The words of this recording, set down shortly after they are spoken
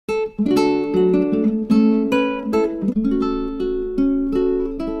In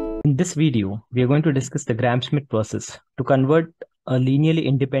this video, we are going to discuss the Gram-Schmidt process to convert a linearly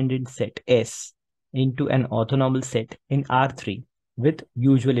independent set S into an orthonormal set in R3 with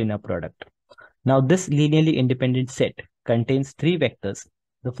usual inner product. Now, this linearly independent set contains three vectors.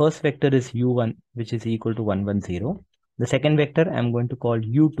 The first vector is U1, which is equal to 1, 1, 0. The second vector I'm going to call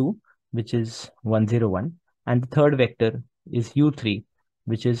U2, which is 1, 0, 1. And the third vector is U3,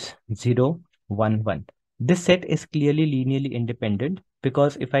 which is 0, 1, 1. This set is clearly linearly independent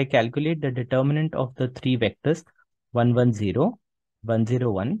because if I calculate the determinant of the three vectors 1, 1, 0, 1,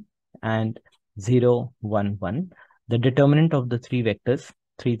 0, 1 and 0, 1, 1, the determinant of the three vectors,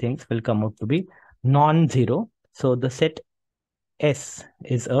 three things will come out to be non-zero. So the set S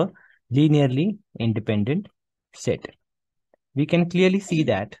is a linearly independent set. We can clearly see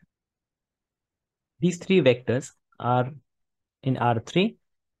that these three vectors are in R3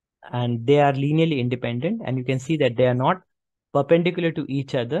 and they are linearly independent, and you can see that they are not perpendicular to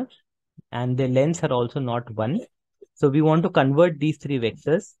each other and their lengths are also not 1. So we want to convert these three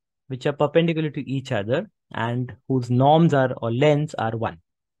vectors which are perpendicular to each other and whose norms are or lengths are 1.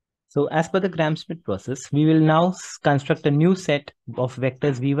 So as per the Gram-Schmidt process, we will now construct a new set of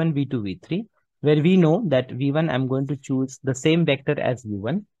vectors v1, v2, v3, where we know that v1, I'm going to choose the same vector as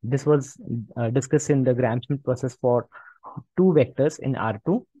v1. This was discussed in the Gram-Schmidt process for two vectors in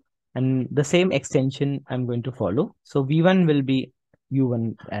R2, and the same extension I'm going to follow. So v1 will be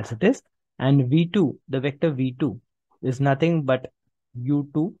u1 as it is, and v2, the vector v2 is nothing but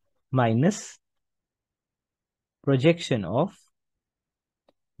u2 minus projection of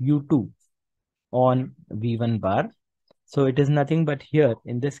u2 on v1 bar. So it is nothing but here,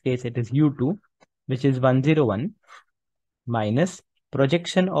 in this case, it is u2, which is 101 minus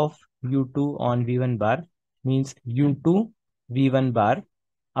projection of u2 on v1 bar, means u2 v1 bar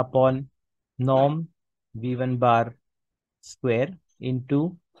upon norm v1 bar square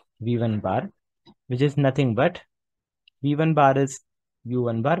into v1 bar, which is nothing but v1 bar is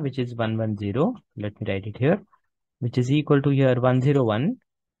u1 bar, which is 110. Let me write it here, which is equal to here 101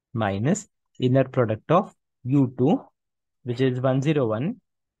 minus inner product of u2, which is 101,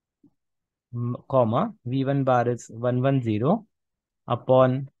 comma, v1 bar is 110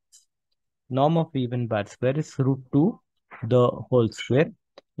 upon norm of v1 bar square is root 2 the whole square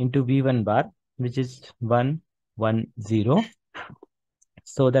into v1 bar, which is 110.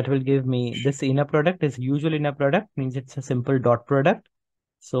 So that will give me this inner product is usual inner product, means it's a simple dot product.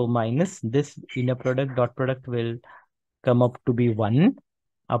 So minus this inner product dot product will come up to be 1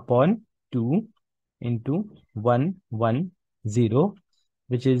 upon 2 into 110,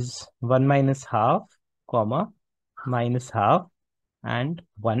 which is 1 minus half, comma, minus half and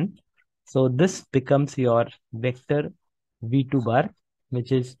 1. So this becomes your vector v2 bar,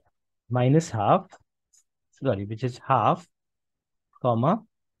 which is minus half, which is half, comma,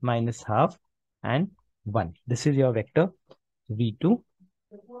 minus half and 1. This is your vector v2.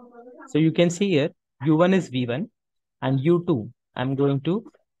 So you can see here u1 is v1 and u2 I'm going to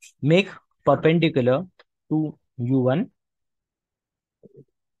make perpendicular to u1.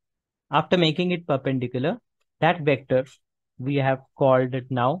 After making it perpendicular, that vector we have called it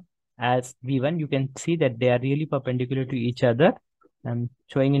now as v1. You can see that they are really perpendicular to each other. I'm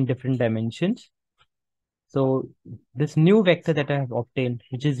showing in different dimensions. So this new vector that I have obtained,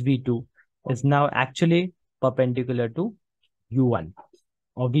 which is v2, is now actually perpendicular to u1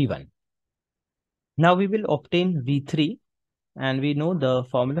 or v1. Now we will obtain v3, and we know the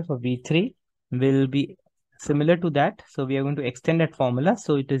formula for v3 will be similar to that. So we are going to extend that formula.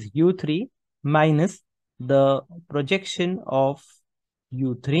 So it is u3 minus the projection of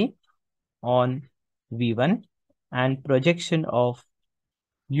u3 on v1 and projection of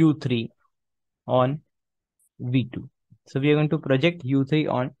u3 on v2. So we are going to project u3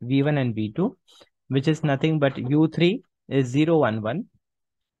 on v1 and v2, which is nothing but u3 is 0, 1, 1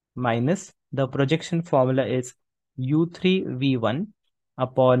 minus the projection formula is u3 v1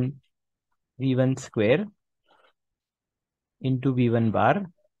 upon v1 square into v1 bar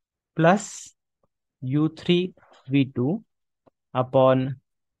plus u3 v2 upon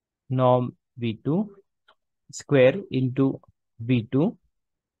norm v2 square into v2,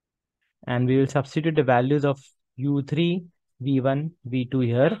 and we will substitute the values of u3 v1 v2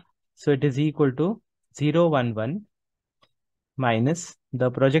 here. So it is equal to 0, 1, 1 minus the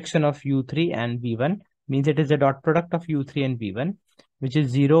projection of u3 and v1, means it is the dot product of u3 and v1, which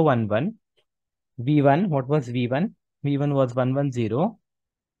is 0, 1, 1. v1, what was v1? v1 was 110.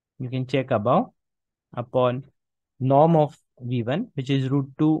 You can check above, upon norm of v1, which is root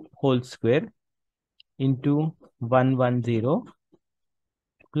 2 whole square into 110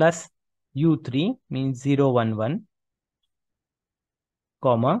 plus U3 means 0, 1, 1,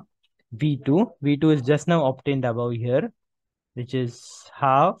 comma V2. V2 is just now obtained above here, which is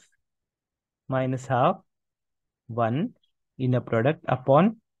half minus half 1 inner product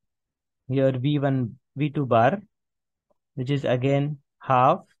upon here V1, V2 bar, which is again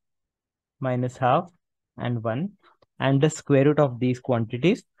half minus half and 1, and the square root of these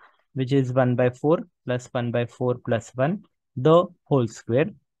quantities, which is 1 by 4 plus 1 by 4 plus 1, the whole square.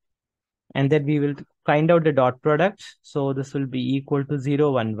 And then we will find out the dot product. So this will be equal to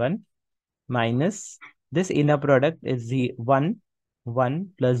 0, 1, 1 minus this inner product is 1, 1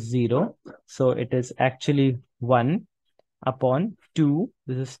 plus 0. So it is actually 1 upon 2.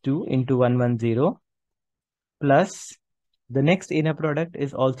 This is 2 into 1, 1, 0 plus the next inner product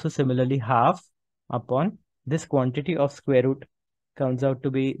is also similarly half upon this quantity of square root comes out to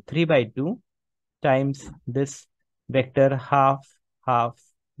be 3 by 2 times this vector half, half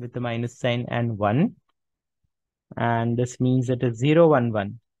with the minus sign and 1. And this means it is 0, 1,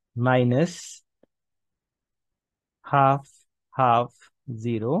 1 minus half, half,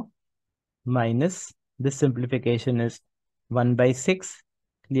 0 minus this simplification is 1 by 6,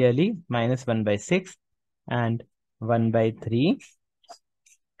 clearly minus 1 by 6 and 1 by 3.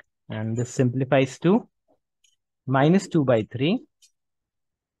 And this simplifies to minus 2 by 3,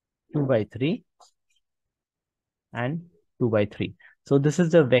 2 by 3 and 2 by 3. So this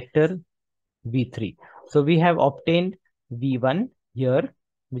is the vector V3. So we have obtained V1 here,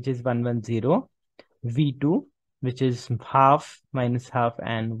 which is 1, 1, 0, V2, which is half minus half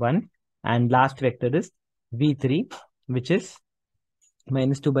and 1, and last vector is V3, which is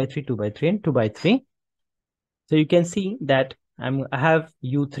minus 2 by 3, 2 by 3 and 2 by 3. So you can see that I have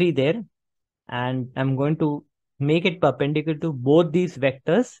U3 there, and I'm going to make it perpendicular to both these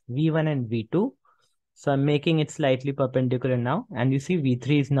vectors, V1 and V2. So I'm making it slightly perpendicular now, and you see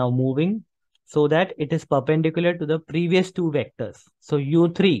V3 is now moving so that it is perpendicular to the previous two vectors. So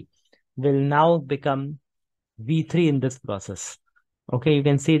U3 will now become V3 in this process. Okay, you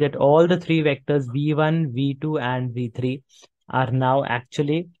can see that all the three vectors V1, V2 and V3 are now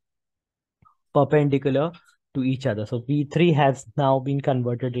actually perpendicular to each other. So V3 has now been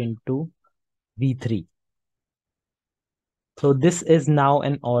converted into V3. So this is now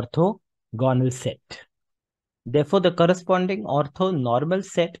an orthogonal set. Therefore, the corresponding orthonormal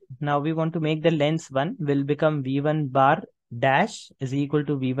set, now we want to make the length 1, will become V1 bar dash is equal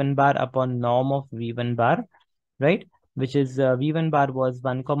to V1 bar upon norm of V1 bar, right? Which is V1 bar was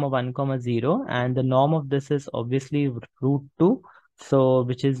 1, 1, 0, and the norm of this is obviously root 2. So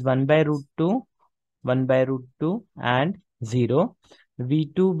which is 1 by root 2, 1 by root 2 and 0.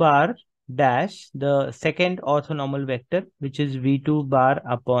 V2 bar dash, the second orthonormal vector, which is V2 bar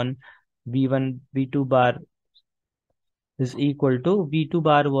upon V1, V2 bar is equal to V2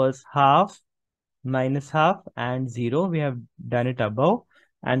 bar was half minus half and 0. We have done it above,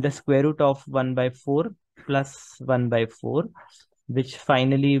 and the square root of 1 by 4 plus 1 by 4, which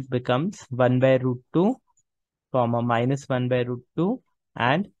finally becomes 1 by root 2 comma minus 1 by root 2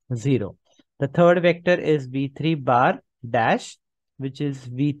 and 0. The third vector is V3 bar dash, which is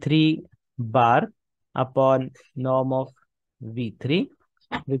V3 bar upon norm of V3,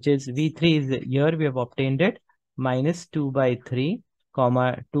 which is V3 is here we have obtained it minus 2 by 3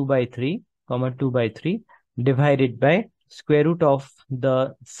 comma 2 by 3 comma 2 by 3 divided by square root of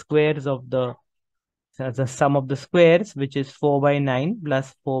the squares of the sum of the squares, which is 4 by 9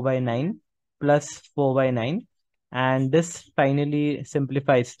 plus 4 by 9 plus 4 by 9, and this finally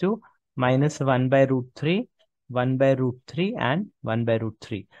simplifies to minus 1 by root 3, 1 by root 3 and 1 by root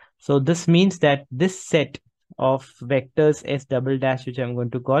 3. So this means that this set of vectors S double dash, which I'm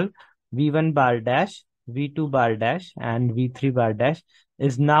going to call V1 bar dash, V2 bar dash and V3 bar dash,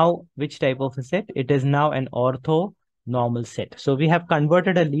 is now which type of a set? It is now an orthonormal set. So we have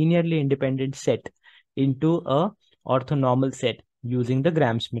converted a linearly independent set into a orthonormal set using the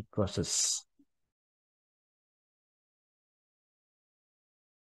Gram-Schmidt process.